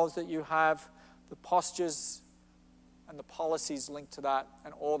profiles that you have, the postures and the policies linked to that,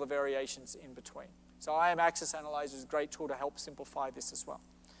 and all the variations in between. So IAM Access Analyzer is a great tool to help simplify this as well.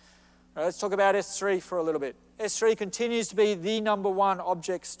 All right, let's talk about S3 for a little bit. S3 continues to be the #1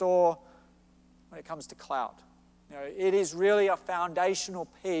 object store when it comes to cloud. It is really a foundational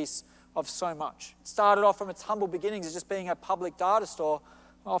piece of so much. It started off from its humble beginnings as just being a public data store,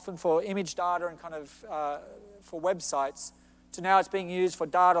 often for image data and kind of for websites, to now it's being used for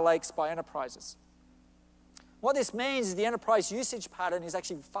data lakes by enterprises. What this means is the enterprise usage pattern is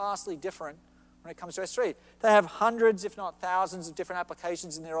actually vastly different when it comes to S3. They have hundreds, if not thousands, of different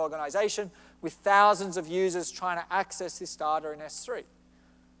applications in their organization with thousands of users trying to access this data in S3.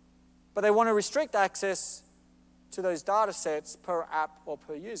 But they want to restrict access to those data sets per app or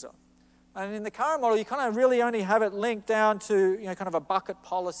per user. And in the current model, you kind of really only have it linked down to kind of a bucket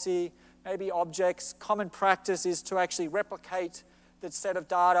policy, maybe objects. Common practice is to actually replicate that set of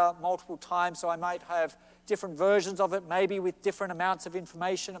data multiple times. So I might have different versions of it, maybe with different amounts of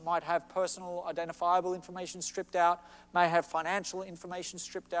information. It might have personal identifiable information stripped out, may have financial information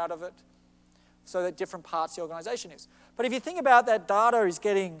stripped out of it, so that different parts of the organization is. But if you think about that data is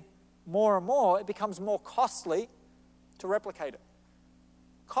getting more and more, it becomes more costly to replicate it.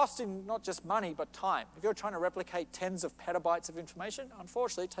 Costing not just money, but time. If you're trying to replicate tens of petabytes of information,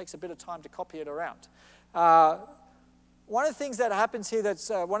 unfortunately, it takes a bit of time to copy it around. One of the things that happens here that's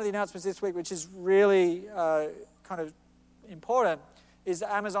one of the announcements this week, which is really kind of important, is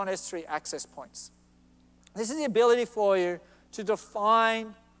the Amazon S3 access points. This is the ability for you to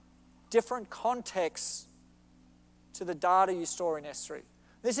define different contexts to the data you store in S3.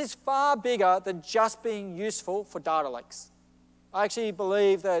 This is far bigger than just being useful for data lakes. I actually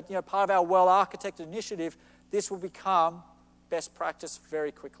believe that part of our well-architected initiative, this will become best practice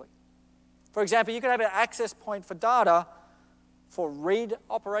very quickly. For example, you could have an access point for data for read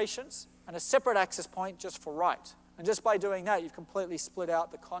operations and a separate access point just for write. And just by doing that, you've completely split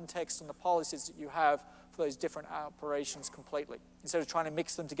out the context and the policies that you have for those different operations completely, instead of trying to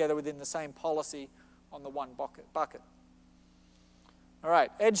mix them together within the same policy on the one bucket. All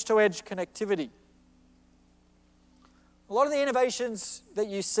right, edge-to-edge connectivity. A lot of the innovations that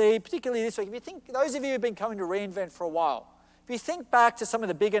you see, particularly this week, if you think, those of you who've been coming to reInvent for a while, if you think back to some of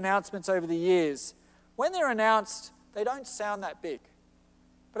the big announcements over the years, when they're announced, they don't sound that big.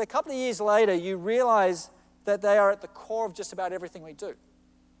 But a couple of years later, you realize that they are at the core of just about everything we do.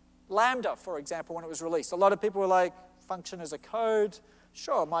 Lambda, for example, when it was released, a lot of people were like, function as a code,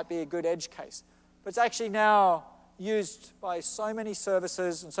 sure, it might be a good edge case. But it's actually now used by so many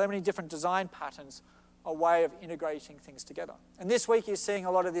services and so many different design patterns, a way of integrating things together. And this week, you're seeing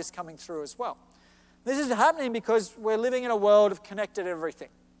a lot of this coming through as well. This is happening because we're living in a world of connected everything.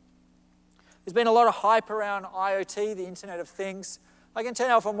 There's been a lot of hype around IoT, the Internet of Things. I can tell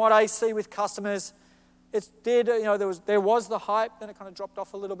you from what I see with customers, there was the hype, then it kind of dropped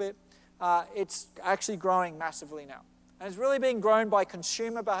off a little bit. It's actually growing massively now. And it's really being grown by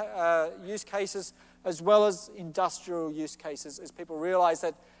consumer use cases as well as industrial use cases, as people realize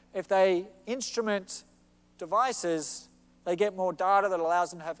that if they instrument devices, they get more data that allows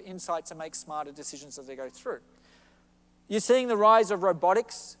them to have insights and make smarter decisions as they go through. You're seeing the rise of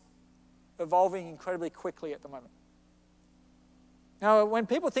robotics evolving incredibly quickly at the moment. Now, when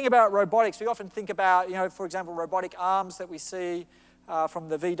people think about robotics, we often think about, for example, robotic arms that we see from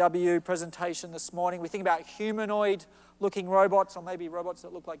the VW presentation this morning. We think about humanoid-looking robots, or maybe robots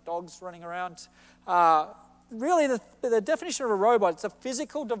that look like dogs running around. Really, the definition of a robot, it's a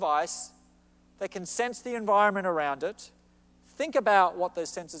physical device that can sense the environment around it, think about what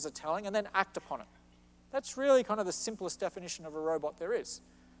those sensors are telling, and then act upon it. That's really kind of the simplest definition of a robot there is.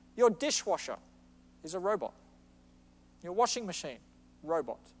 Your dishwasher is a robot. Your washing machine,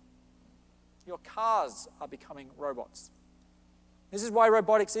 robot. Your cars are becoming robots. This is why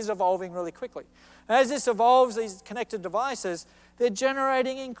robotics is evolving really quickly. And as this evolves, these connected devices, they're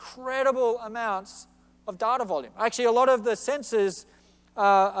generating incredible amounts of data volume. Actually, a lot of the sensors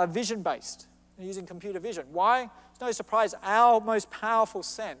are vision-based. They're using computer vision. Why? It's no surprise, our most powerful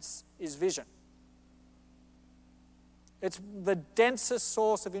sense is vision. It's the densest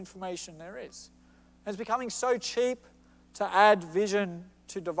source of information there is. And it's becoming so cheap to add vision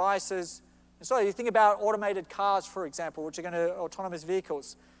to devices. And so you think about automated cars, for example, which are going to autonomous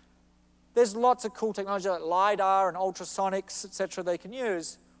vehicles. There's lots of cool technology like LiDAR and ultrasonics, etc. they can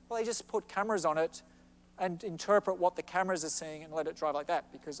use. Well, they just put cameras on it and interpret what the cameras are seeing and let it drive like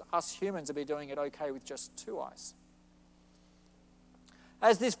that, because us humans will be doing it okay with just 2 eyes.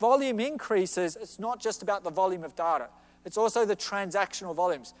 As this volume increases, it's not just about the volume of data. It's also the transactional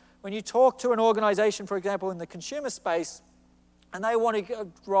volumes. When you talk to an organization, for example, in the consumer space, and they want to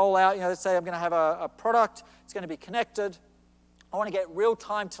roll out, let's say I'm going to have a product, it's going to be connected, I want to get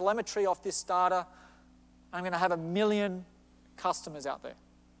real-time telemetry off this data, I'm going to have 1 million customers out there.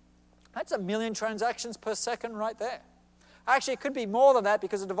 That's 1 million transactions per second right there. Actually, it could be more than that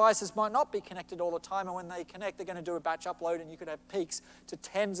because the devices might not be connected all the time, and when they connect, they're going to do a batch upload, and you could have peaks to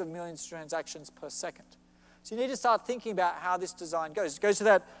tens of millions of transactions per second. So you need to start thinking about how this design goes. It goes to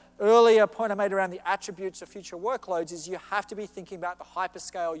that earlier point I made around the attributes of future workloads, is you have to be thinking about the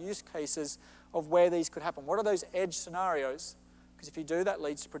hyperscale use cases of where these could happen. What are those edge scenarios? Because if you do, that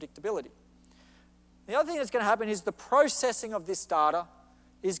leads to predictability. The other thing that's going to happen is the processing of this data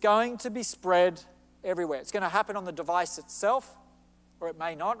is going to be spread everywhere. It's going to happen on the device itself, or it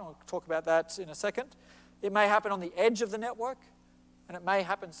may not. I'll talk about that in a second. It may happen on the edge of the network, and it may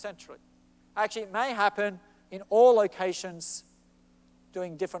happen centrally. Actually, it may happen in all locations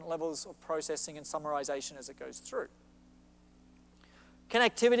doing different levels of processing and summarization as it goes through.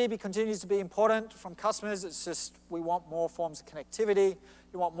 Connectivity continues to be important from customers. It's just we want more forms of connectivity.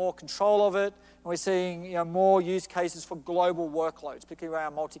 We want more control of it. And we're seeing more use cases for global workloads, particularly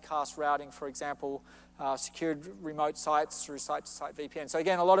around multicast routing, for example, secured remote sites through site-to-site VPN. So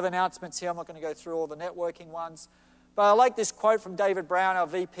again, a lot of announcements here. I'm not going to go through all the networking ones. But I like this quote from David Brown, our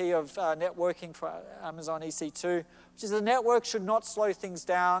VP of networking for Amazon EC2, which is the network should not slow things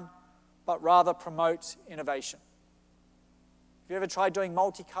down, but rather promote innovation. If you ever tried doing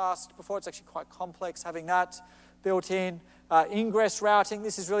multicast before, it's actually quite complex having that built in. Ingress routing,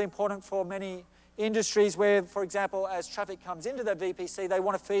 this is really important for many industries where, for example, as traffic comes into their VPC, they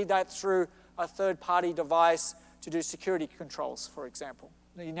want to feed that through a third-party device to do security controls, for example.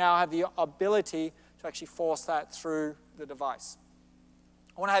 You now have the ability to actually force that through the device.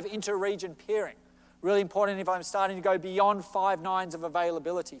 I want to have inter-region peering. Really important if I'm starting to go beyond 5 nines of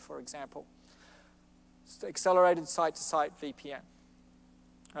availability, for example. Accelerated site-to-site VPN. All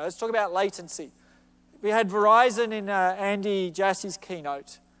right, let's talk about latency. We had Verizon in Andy Jassy's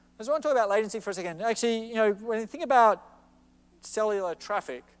keynote. I just want to talk about latency for a second. Actually, when you think about cellular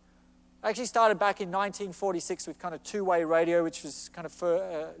traffic, it actually started back in 1946 with kind of two-way radio, which was kind of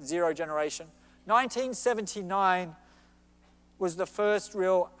for zero generation. 1979 was the first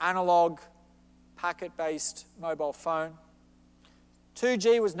real analog packet-based mobile phone.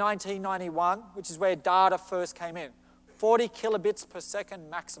 2G was 1991, which is where data first came in. 40 kilobits per second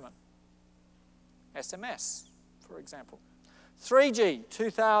maximum. SMS, for example. 3G,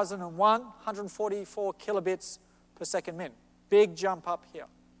 2001, 144 kilobits per second min. Big jump up here.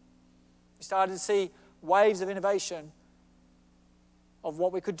 We started to see waves of innovation of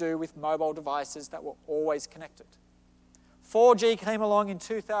what we could do with mobile devices that were always connected. 4G came along in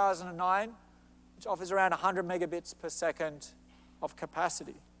 2009, which offers around 100 megabits per second of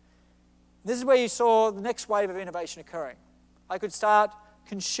capacity. This is where you saw the next wave of innovation occurring. I could start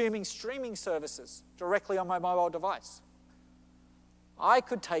consuming streaming services directly on my mobile device. I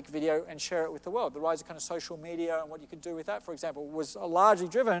could take video and share it with the world. The rise of kind of social media and what you could do with that, for example, was largely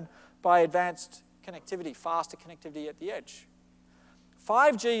driven by advanced connectivity, faster connectivity at the edge.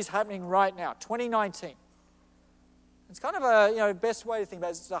 5G is happening right now, 2019. It's kind of a, best way to think about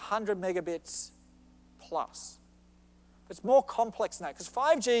it is it's 100 megabits plus. But it's more complex than that, because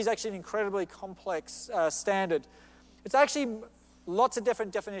 5G is actually an incredibly complex standard. It's actually lots of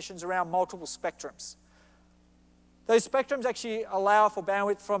different definitions around multiple spectrums. Those spectrums actually allow for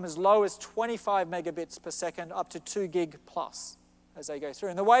bandwidth from as low as 25 megabits per second up to 2 gig plus as they go through.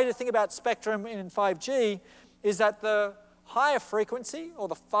 And the way to think about spectrum in 5G is that the higher frequency or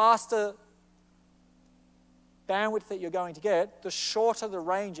the faster bandwidth that you're going to get, the shorter the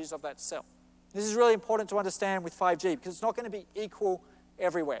ranges of that cell. This is really important to understand with 5G because it's not going to be equal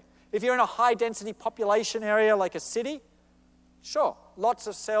everywhere. If you're in a high-density population area like a city, sure, lots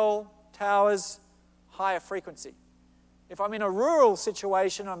of cell towers, higher frequency. If I'm in a rural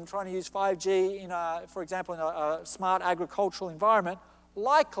situation, I'm trying to use 5G for example, in a smart agricultural environment,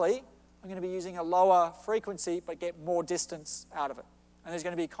 likely I'm going to be using a lower frequency but get more distance out of it. And there's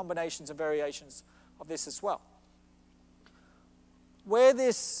going to be combinations and variations of this as well. Where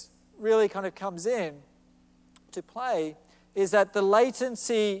this really kind of comes in to play is that the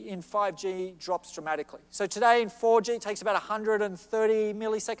latency in 5G drops dramatically. So today in 4G, it takes about 130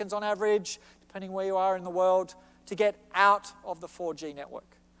 milliseconds on average, depending where you are in the world, to get out of the 4G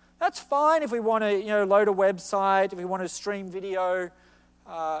network. That's fine if we want to load a website, if we want to stream video.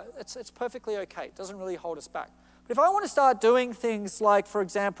 It's perfectly okay. It doesn't really hold us back. But if I want to start doing things like, for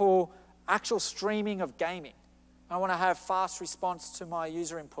example, actual streaming of gaming, I want to have fast response to my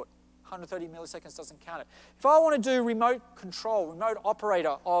user input, 130 milliseconds doesn't count it. If I want to do remote control, remote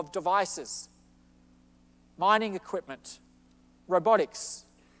operator of devices, mining equipment, robotics,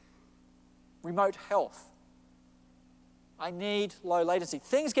 remote health, I need low latency.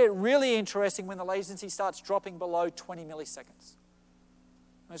 Things get really interesting when the latency starts dropping below 20 milliseconds.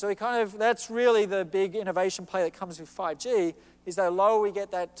 And so that's really the big innovation play that comes with 5G, is the lower we get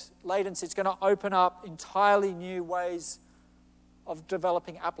that latency, it's going to open up entirely new ways of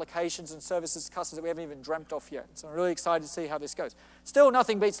developing applications and services to customers that we haven't even dreamt of yet. So I'm really excited to see how this goes. Still,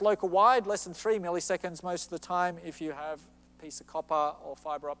 nothing beats local wide, less than 3 milliseconds most of the time if you have a piece of copper or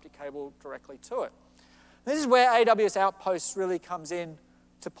fiber optic cable directly to it. This is where AWS Outposts really comes in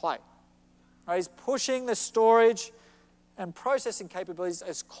to play. Right? He's pushing the storage and processing capabilities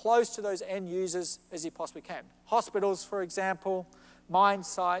as close to those end users as he possibly can. Hospitals, for example, mine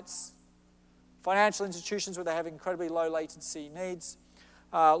sites, financial institutions where they have incredibly low latency needs,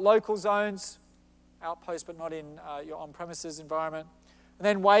 local zones, outposts but not in your on-premises environment, and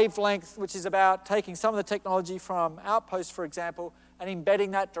then wavelength, which is about taking some of the technology from outposts, for example, and embedding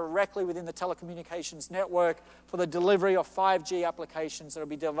that directly within the telecommunications network for the delivery of 5G applications that will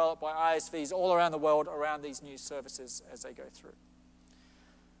be developed by ISVs all around the world around these new services as they go through.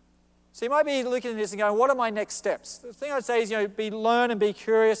 So you might be looking at this and going, what are my next steps? The thing I'd say is, learn and be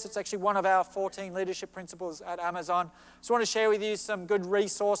curious. It's actually one of our 14 leadership principles at Amazon. Just want to share with you some good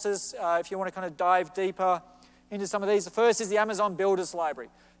resources if you want to kind of dive deeper into some of these. The first is the Amazon Builders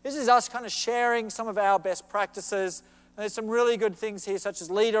Library. This is us kind of sharing some of our best practices. And there's some really good things here, such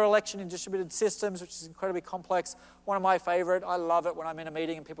as leader election in distributed systems, which is incredibly complex. One of my favorite. I love it when I'm in a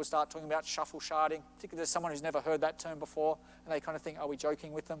meeting and people start talking about shuffle sharding, particularly there's someone who's never heard that term before, and they kind of think, are we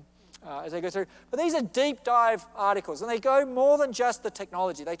joking with them as they go through? But these are deep dive articles, and they go more than just the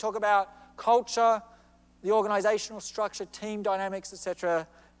technology. They talk about culture, the organizational structure, team dynamics, etc.,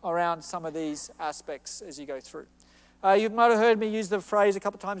 around some of these aspects as you go through. You might have heard me use the phrase a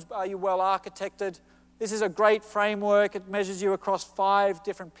couple of times, are you well architected? This is a great framework. It measures you across 5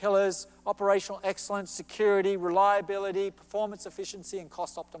 different pillars: operational excellence, security, reliability, performance efficiency, and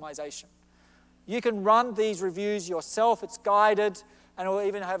cost optimization. You can run these reviews yourself. It's guided, and it will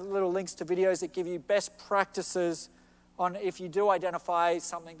even have little links to videos that give you best practices on if you do identify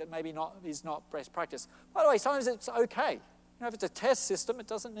something that maybe is not best practice. By the way, sometimes it's okay. If it's a test system, it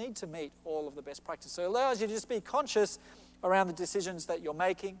doesn't need to meet all of the best practice. So it allows you to just be conscious around the decisions that you're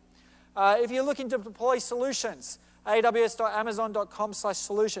making. If you're looking to deploy solutions,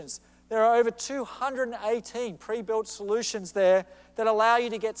 aws.amazon.com/solutions. There are over 218 pre-built solutions there that allow you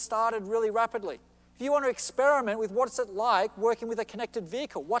to get started really rapidly. If you want to experiment with what's it like working with a connected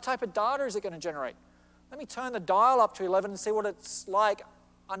vehicle, what type of data is it going to generate? Let me turn the dial up to 11 and see what it's like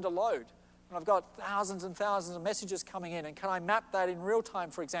under load. And I've got thousands and thousands of messages coming in, and can I map that in real time,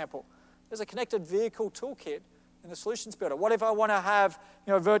 for example? There's a connected vehicle toolkit in the Solutions Builder. What if I want to have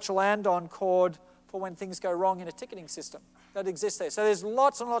a virtual and-on cord for when things go wrong in a ticketing system? That exists there. So there's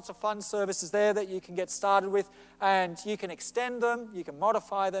lots and lots of fun services there that you can get started with, and you can extend them, you can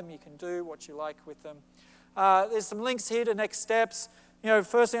modify them, you can do what you like with them. There's some links here to next steps.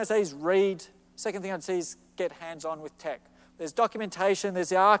 First thing I'd say is read. Second thing I'd say is get hands-on with tech. There's documentation, there's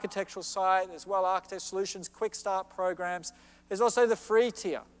the architectural side, there's well-architected solutions, quick start programs. There's also the free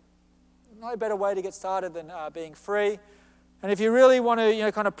tier. No better way to get started than being free. And if you really want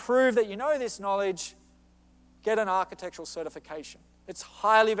to kind of prove that you know this knowledge, get an architectural certification. It's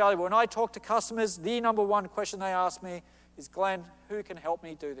highly valuable. When I talk to customers, the number one question they ask me is, Glenn, who can help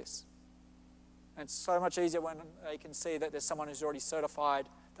me do this? And it's so much easier when they can see that there's someone who's already certified,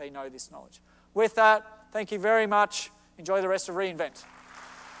 they know this knowledge. With that, thank you very much. Enjoy the rest of reInvent.